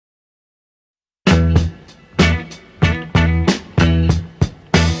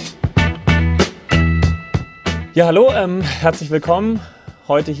Ja, hallo, herzlich willkommen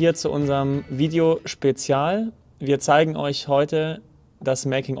heute hier zu unserem Video-Spezial. Wir zeigen euch heute das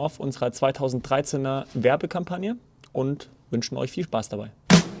Making-of unserer 2013er Werbekampagne und wünschen euch viel Spaß dabei.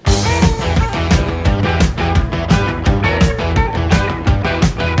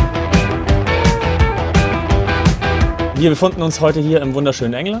 Wir befinden uns heute hier im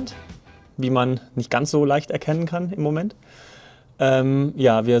wunderschönen England, wie man nicht ganz so leicht erkennen kann im Moment.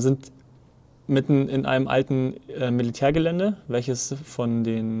 Ja, wir sind mitten in einem alten Militärgelände, welches von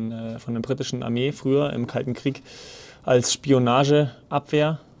der britischen Armee früher im Kalten Krieg als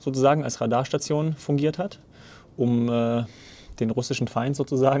Spionageabwehr sozusagen, als Radarstation fungiert hat, um den russischen Feind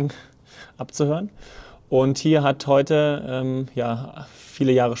sozusagen abzuhören. Und hier hat heute, ja,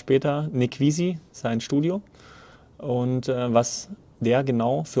 viele Jahre später, Veasey sein Studio. Und was der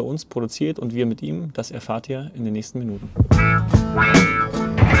genau für uns produziert und wir mit ihm, das erfahrt ihr in den nächsten Minuten.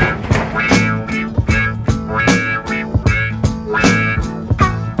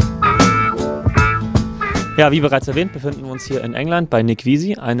 Ja, wie bereits erwähnt, befinden wir uns hier in England bei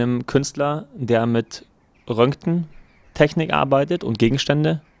Veasey, einem Künstler, der mit Röntgentechnik arbeitet und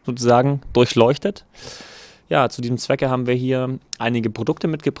Gegenstände sozusagen durchleuchtet. Ja, zu diesem Zwecke haben wir hier einige Produkte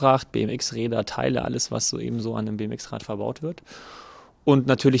mitgebracht, BMX-Räder, Teile, alles, was so eben so an einem BMX-Rad verbaut wird. Und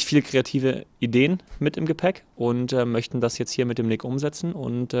natürlich viele kreative Ideen mit im Gepäck und möchten das jetzt hier mit dem Nick umsetzen.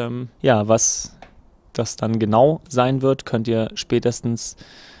 Und ja, was das dann genau sein wird, könnt ihr spätestens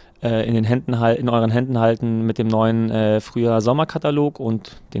in euren Händen halten mit dem neuen Frühjahr-Sommer-Katalog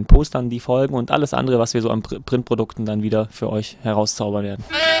und den Postern, die folgen und alles andere, was wir so an Printprodukten dann wieder für euch herauszaubern werden.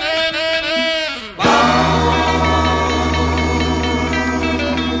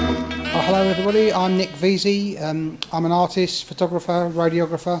 Hello everybody, I'm Nick Veasey. I'm an artist, photographer,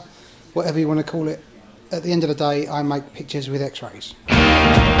 radiographer, whatever you want to call it. At the end of the day, I make pictures with X-rays.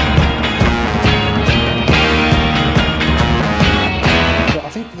 I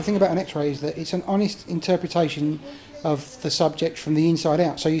think the thing about an X-ray is that it's an honest interpretation of the subject from the inside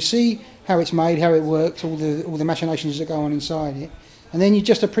out. So you see how it's made, how it works, all the machinations that go on inside it, and then you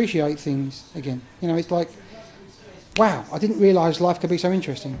just appreciate things again. You know, it's like, wow, I didn't realise life could be so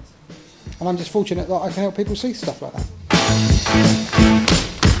interesting. And I'm just fortunate that I can help people see stuff like that.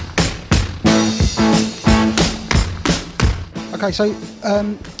 Okay, so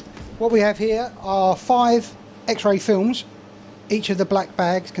what we have here are 5 X-ray films. Each of the black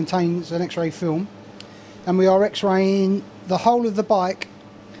bags contains an X-ray film, and we are X-raying the whole of the bike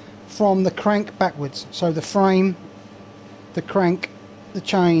from the crank backwards. So the frame, the crank, the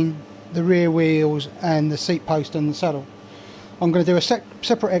chain, the rear wheels, and the seat post and the saddle. I'm going to do a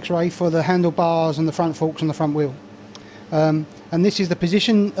separate X-ray for the handlebars and the front forks and the front wheel. And this is the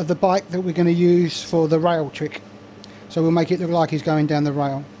position of the bike that we're going to use for the rail trick. So we'll make it look like he's going down the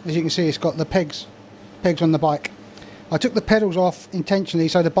rail. As you can see, it's got the pegs on the bike. I took the pedals off intentionally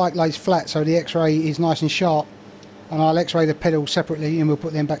so the bike lays flat, so the X-ray is nice and sharp. And I'll X-ray the pedals separately and we'll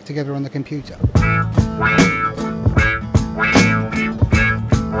put them back together on the computer.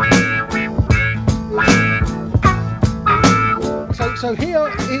 So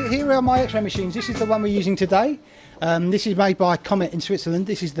here are my X-ray machines. This is the one we're using today. This is made by Comet in Switzerland.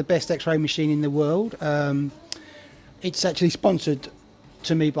 This is the best X-ray machine in the world. It's actually sponsored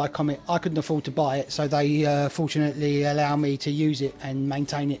to me by Comet. I couldn't afford to buy it, so they fortunately allow me to use it and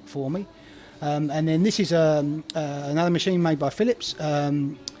maintain it for me. And then this is another machine made by Philips.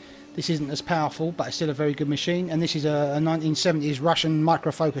 This isn't as powerful, but it's still a very good machine. And this is a 1970s Russian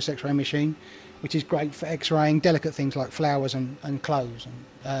microfocus X-ray machine, which is great for X-raying delicate things like flowers and clothes.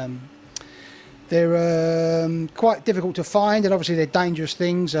 They're quite difficult to find, and obviously they're dangerous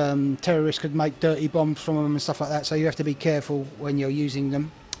things. Terrorists could make dirty bombs from them and stuff like that, so you have to be careful when you're using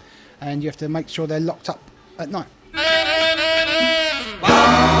them, and you have to make sure they're locked up at night.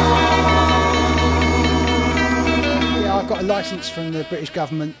 Yeah, I've got a licence from the British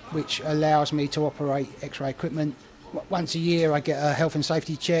government which allows me to operate X-ray equipment. Once a year I get a health and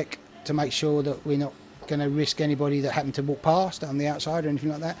safety check to make sure that we're not going to risk anybody that happened to walk past on the outside or anything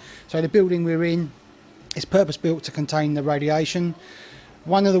like that. So the building we're in is purpose built to contain the radiation.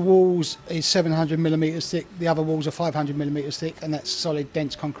 One of the walls is 700 millimetres thick, the other walls are 500 millimetres thick, and that's solid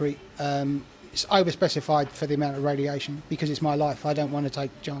dense concrete. It's over specified for the amount of radiation because it's my life. I don't want to take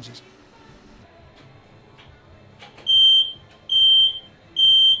chances.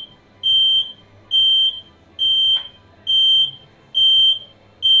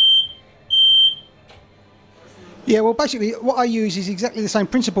 Yeah, well, basically what I use is exactly the same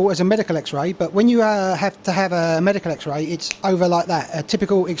principle as a medical X-ray, but when you have to have a medical X-ray, it's over like that. A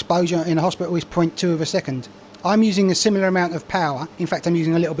typical exposure in a hospital is 0.2 of a second. I'm using a similar amount of power. In fact, I'm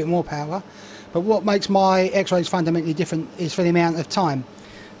using a little bit more power, But what makes my X-rays fundamentally different is for the amount of time.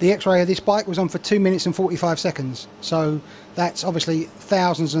 The X-ray of this bike was on for 2 minutes and 45 seconds. So that's obviously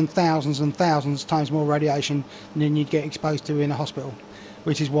thousands and thousands and thousands times more radiation than you'd get exposed to in a hospital,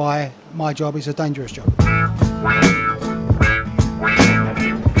 which is why my job is a dangerous job.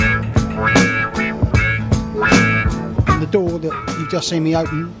 The door that you've just seen me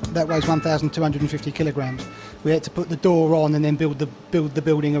open, that weighs 1,250 kilograms. We had to put the door on and then build the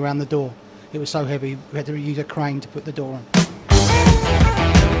building around the door. It was so heavy, we had to use a crane to put the door on.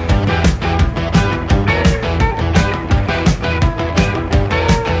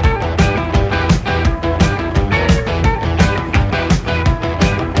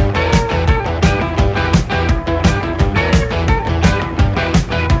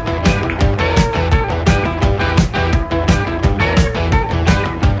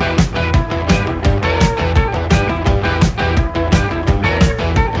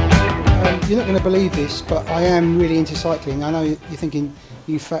 You're not going to believe this, but I am really into cycling. I know you're thinking,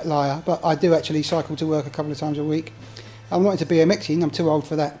 you fat liar, but I do actually cycle to work a couple of times a week. I'm not into BMXing, I'm too old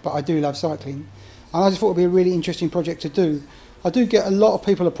for that, but I do love cycling. And I just thought it would be a really interesting project to do. I do get a lot of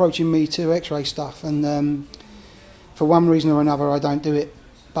people approaching me to X-ray stuff, and for one reason or another I don't do it.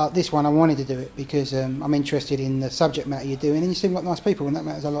 But this one I wanted to do it because I'm interested in the subject matter you're doing, and you seem like nice people, and that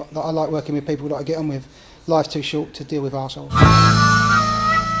matters a lot. I like working with people that I get on with. Life's too short to deal with arseholes.